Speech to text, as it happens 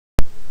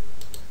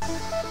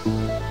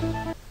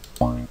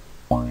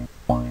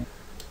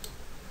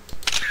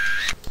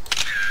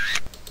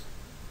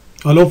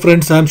Hello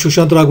friends, I am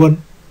Shushant Raghavan.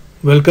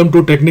 Welcome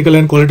to Technical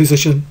and Quality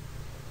Session.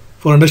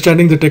 For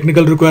understanding the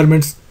technical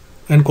requirements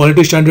and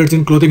quality standards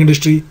in clothing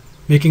industry,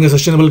 making a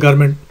sustainable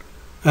garment,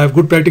 I have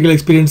good practical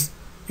experience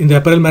in the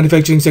apparel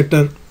manufacturing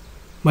sector.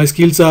 My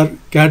skills are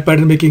CAD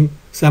pattern making,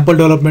 sample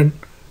development,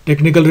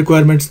 technical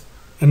requirements,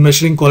 and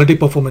measuring quality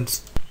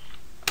performance.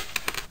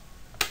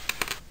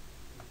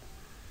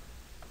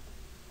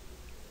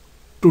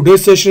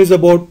 Today's session is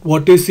about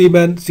what is seam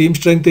and seam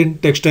strength in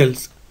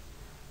textiles.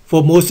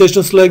 For more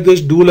sessions like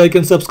this, do like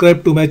and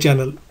subscribe to my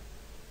channel.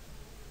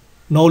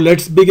 Now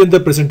let's begin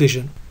the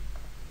presentation.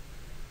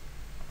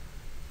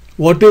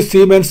 What is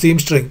seam and seam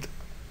strength?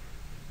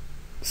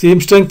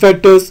 Seam strength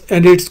factors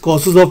and its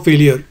causes of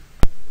failure.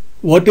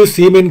 What is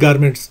seam in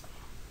garments?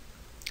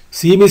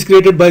 Seam is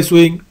created by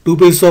sewing two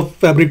pieces of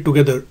fabric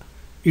together.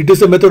 It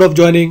is a method of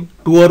joining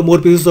two or more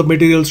pieces of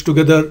materials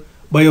together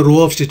by a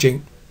row of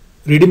stitching.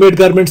 Ready-made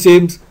garment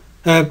seams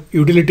have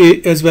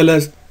utility as well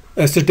as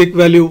aesthetic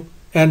value,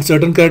 and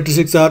certain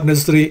characteristics are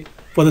necessary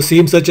for the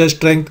seam such as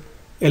strength,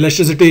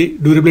 elasticity,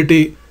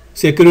 durability,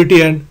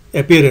 security and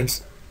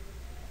appearance.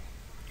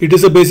 It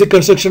is a basic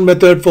construction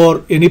method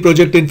for any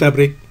project in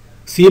fabric.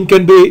 Seam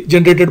can be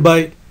generated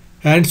by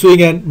hand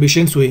sewing and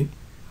machine sewing.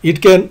 It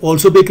can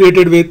also be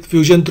created with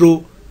fusion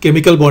through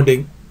chemical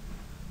bonding.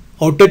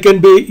 Outer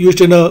can be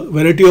used in a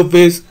variety of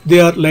ways.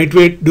 They are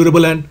lightweight,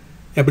 durable and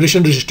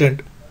abrasion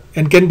resistant,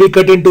 and can be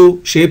cut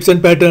into shapes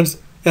and patterns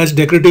as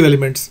decorative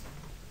elements.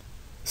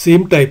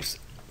 Seam types.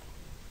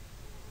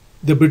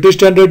 The British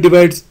Standard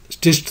divides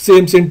stitched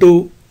seams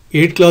into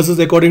 8 classes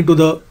according to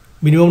the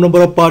minimum number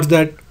of parts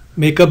that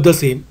make up the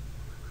seam.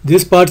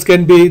 These parts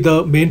can be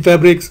the main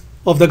fabrics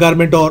of the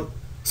garment or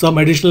some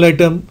additional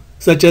item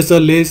such as a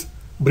lace,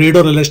 braid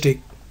or elastic.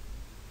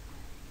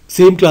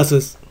 Seam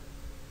classes.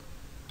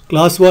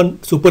 Class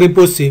 1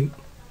 superimposed seam.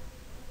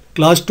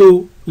 Class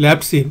 2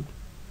 lapped seam.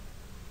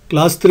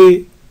 Class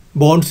 3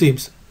 bound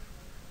seams.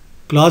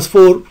 Class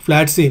 4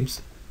 flat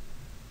seams.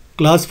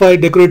 Class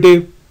 5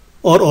 decorative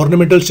or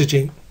ornamental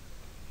stitching.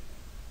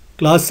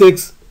 Class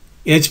 6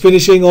 edge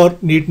finishing or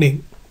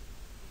neatening.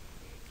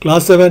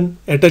 Class 7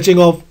 attaching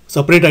of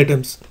separate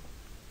items.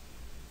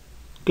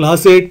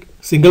 Class 8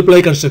 single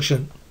ply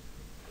construction.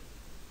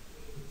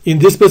 In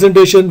this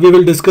presentation we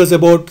will discuss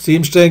about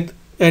seam strength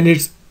and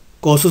its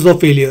causes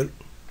of failure.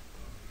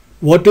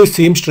 What is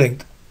seam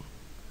strength?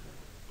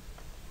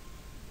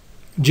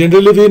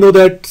 Generally we know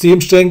that seam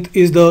strength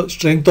is the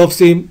strength of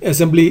seam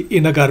assembly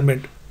in a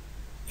garment.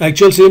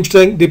 Actual seam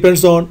strength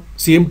depends on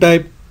seam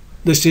type,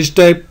 the stitch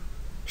type,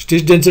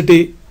 stitch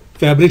density,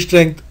 fabric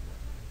strength,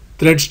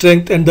 thread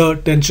strength and the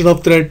tension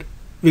of thread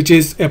which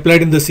is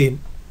applied in the seam.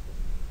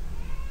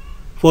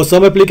 For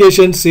some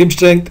applications, seam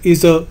strength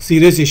is a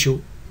serious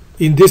issue.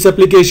 In these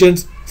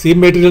applications,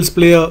 seam materials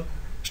play a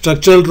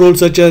structural role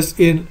such as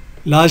in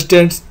large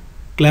tents,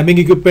 climbing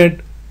equipment,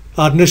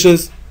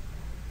 harnesses,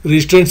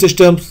 restraint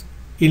systems,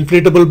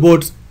 inflatable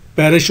boats,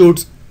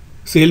 parachutes,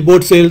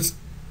 sailboat sails,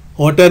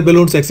 hot air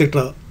balloons,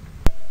 etc.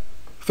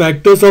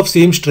 Factors of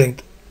seam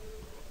strength.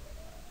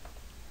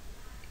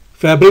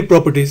 Fabric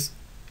properties: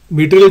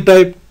 material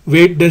type,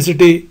 weight,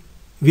 density,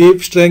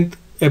 weave strength,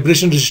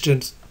 abrasion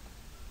resistance.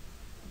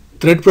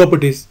 Thread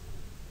properties: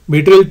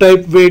 material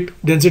type, weight,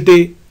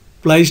 density,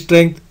 ply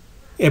strength,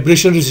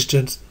 abrasion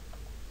resistance.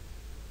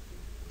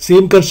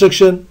 Seam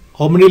construction: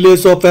 how many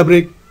layers of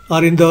fabric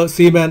are in the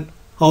seam and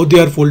how they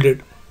are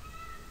folded.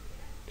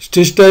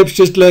 Stitch type,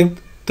 stitch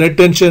length, thread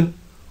tension,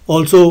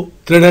 also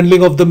thread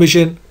handling of the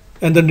machine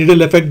and the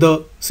needle affect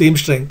the seam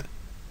strength.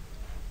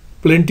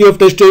 Plenty of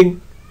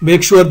testing.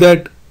 Make sure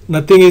that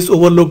nothing is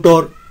overlooked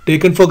or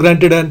taken for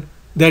granted and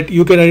that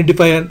you can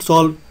identify and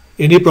solve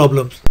any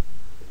problems.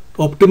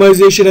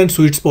 Optimization and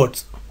sweet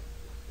spots.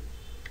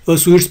 A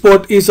sweet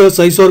spot is a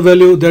size or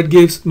value that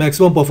gives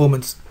maximum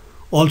performance,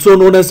 also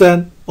known as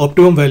an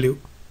optimum value.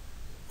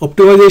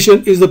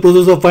 Optimization is the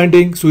process of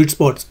finding sweet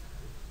spots.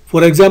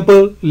 For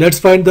example, let's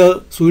find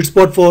the sweet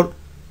spot for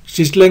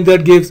stitch length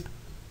that gives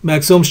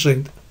maximum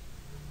strength.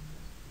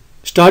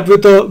 Start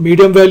with a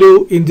medium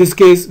value. In this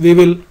case, we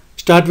will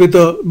start with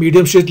a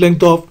medium stitch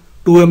length of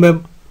 2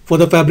 mm for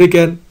the fabric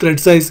and thread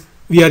size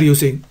we are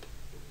using.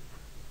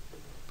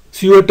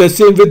 Sew a test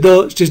seam with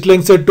the stitch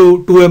length set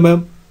to 2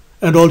 mm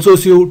and also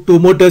sew 2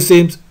 more test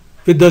seams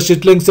with the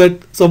stitch length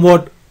set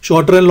somewhat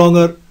shorter and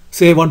longer,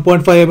 say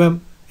 1.5 mm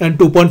and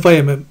 2.5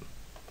 mm.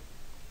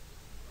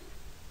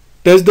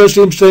 Test the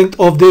seam strength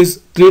of these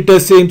 3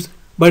 test seams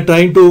by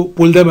trying to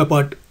pull them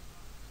apart.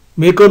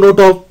 Make a note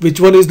of which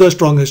one is the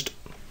strongest.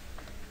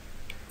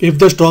 If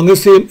the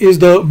strongest seam is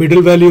the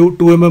middle value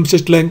 2 mm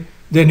stitch length,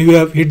 then you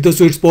have hit the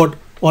sweet spot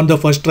on the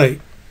first try.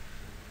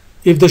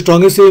 If the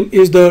strongest seam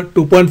is the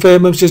 2.5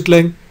 mm stitch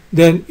length,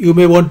 then you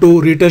may want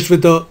to retest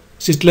with a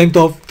stitch length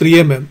of 3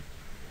 mm.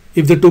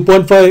 If the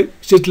 2.5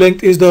 stitch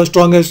length is the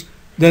strongest,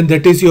 then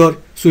that is your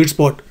sweet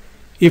spot.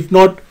 If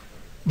not,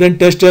 then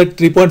test at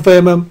 3.5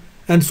 mm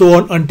and so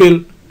on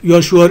until you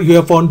are sure you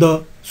have found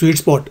the sweet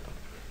spot.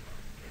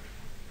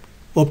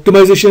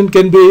 Optimization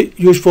can be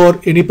used for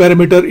any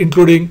parameter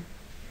including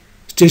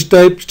stitch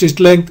type, stitch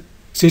length,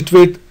 stitch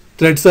width,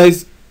 thread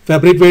size,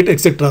 fabric weight,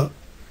 etc.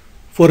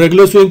 For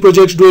regular sewing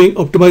projects, doing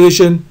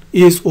optimization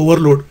is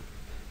overload.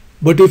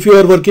 But if you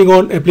are working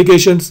on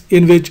applications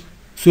in which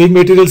sewing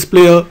materials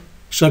play a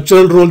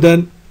structural role,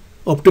 then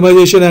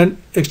optimization and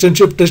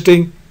extensive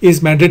testing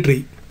is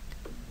mandatory.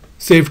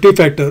 Safety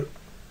factor.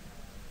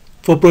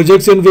 For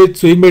projects in which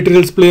sewing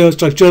materials play a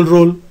structural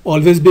role,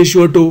 always be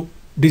sure to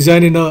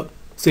design in a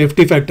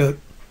safety factor.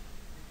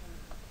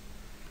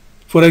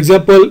 For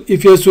example,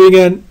 if you are sewing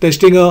and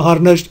testing a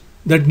harness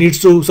that needs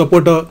to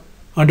support a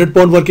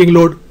 100-pound working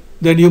load,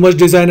 then you must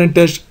design and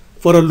test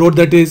for a load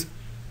that is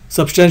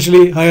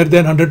substantially higher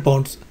than 100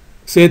 pounds,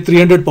 say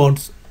 300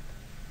 pounds.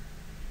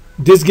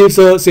 This gives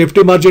a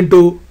safety margin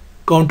to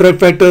counteract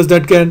factors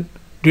that can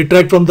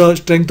detract from the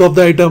strength of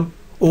the item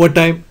over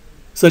time,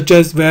 such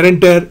as wear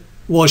and tear,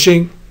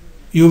 washing,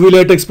 UV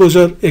light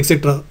exposure,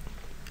 etc.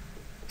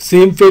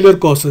 Seam failure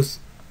causes.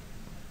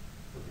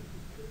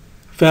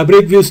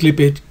 Fabric view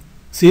slippage.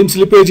 Seam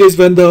slippage is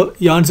when the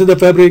yarns in the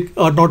fabric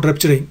are not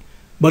rupturing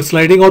but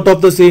sliding out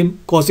of the seam,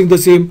 causing the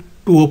seam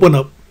to open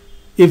up.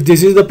 If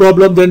this is the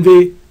problem, then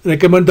we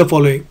recommend the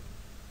following.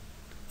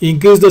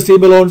 Increase the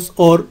seam allowance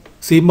or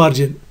seam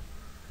margin.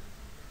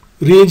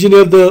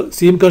 Re-engineer the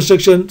seam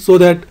construction so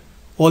that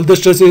all the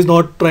stress is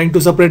not trying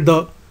to separate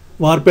the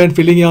warp and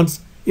filling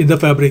yarns in the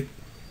fabric.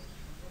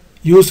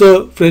 Use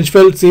a French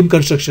felt seam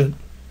construction.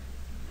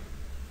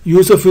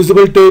 Use a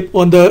fusible tape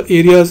on the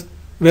areas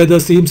where the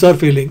seams are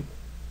failing.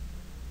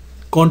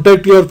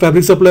 Contact your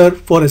fabric supplier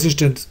for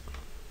assistance.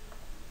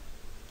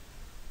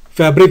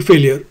 Fabric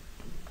failure.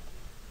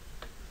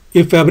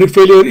 If fabric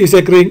failure is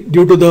occurring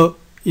due to the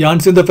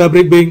yarns in the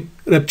fabric being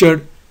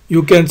ruptured,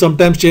 you can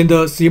sometimes change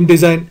the seam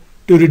design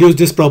to reduce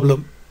this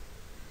problem.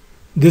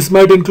 This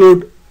might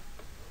include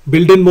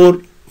building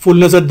more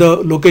fullness at the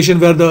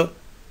location where the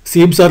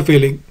seams are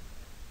failing.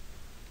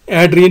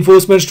 Add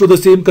reinforcements to the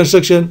seam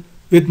construction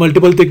with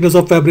multiple thickness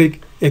of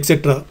fabric,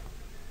 etc.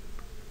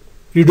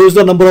 Reduce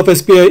the number of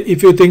SPI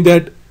if you think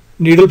that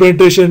needle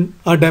penetration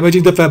are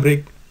damaging the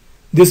fabric.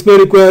 This may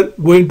require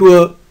going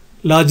to a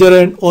larger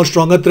and or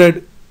stronger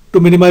thread to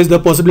minimize the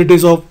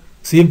possibilities of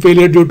seam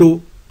failure due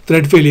to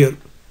thread failure.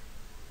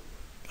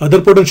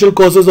 Other potential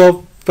causes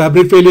of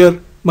fabric failure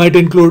might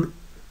include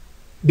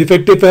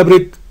defective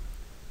fabric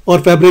or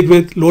fabric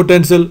with low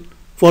tensile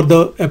for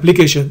the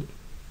application,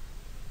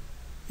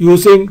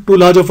 using too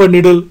large of a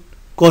needle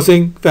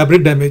causing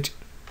fabric damage,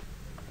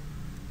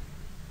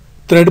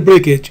 thread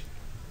breakage.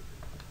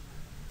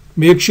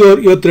 Make sure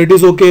your thread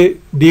is okay.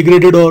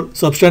 Degraded or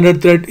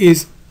substandard thread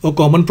is a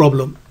common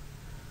problem.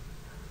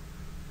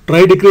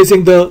 Try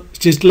decreasing the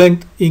stitch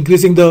length,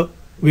 increasing the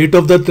weight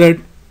of the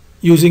thread,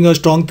 using a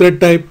strong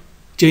thread type,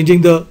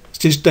 changing the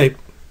stitch type.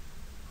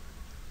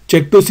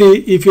 Check to see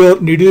if your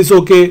needle is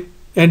okay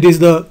and is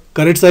the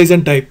correct size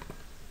and type.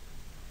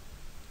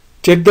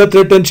 Check the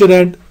thread tension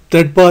and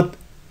thread path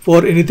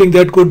for anything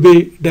that could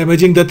be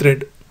damaging the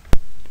thread.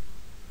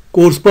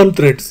 Corespun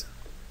threads.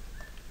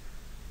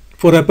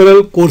 For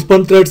apparel,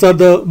 Corespun threads are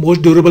the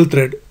most durable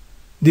thread.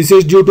 This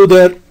is due to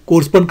their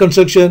Corespun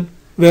construction,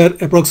 where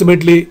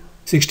approximately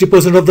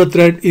 60% of the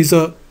thread is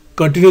a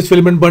continuous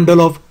filament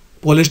bundle of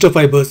polyester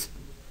fibers.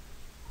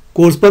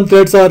 Corespun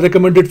threads are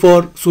recommended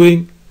for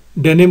sewing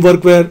denim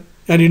workwear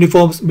and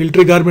uniforms,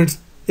 military garments,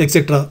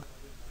 etc.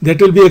 that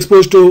will be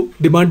exposed to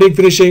demanding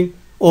finishing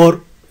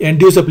or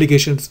end-use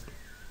applications.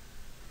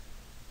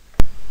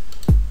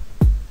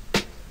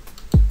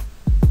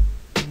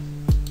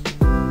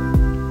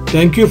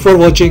 Thank you for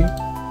watching.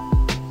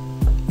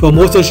 For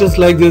more sessions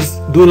like this,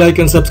 do like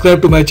and subscribe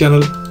to my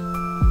channel.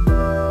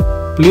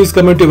 Please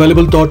comment your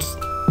valuable thoughts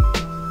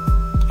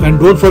and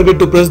don't forget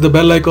to press the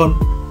bell icon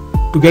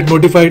to get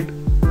notified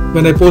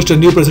when I post a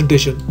new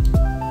presentation.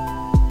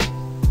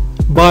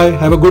 Bye,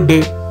 have a good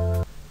day.